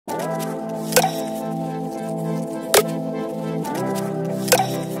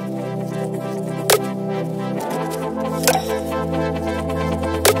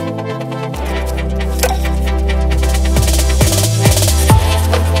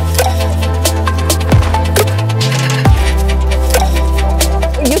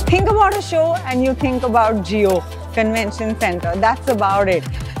when you think about Geo Convention Center. That's about it.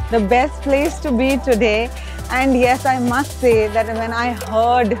 The best place to be today. And yes, I must say that when I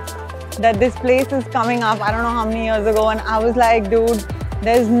heard that this place is coming up, I don't know how many years ago, and I was like, dude,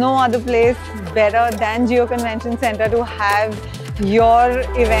 there's no other place better than Geo Convention Center to have your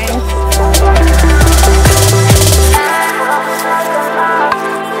events.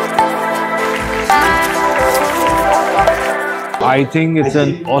 I think it's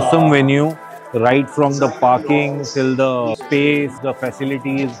an awesome venue, right from the parking till the space, the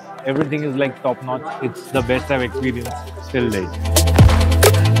facilities, everything is like top notch. It's the best I've experienced till date.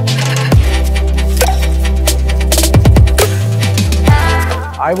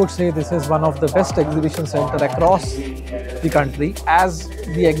 I would say this is one of the best exhibition center across the country. As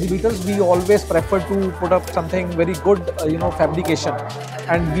the exhibitors, we always prefer to put up something very good, fabrication,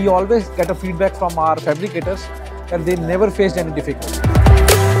 and we always get a feedback from our fabricators that they never faced any difficulty.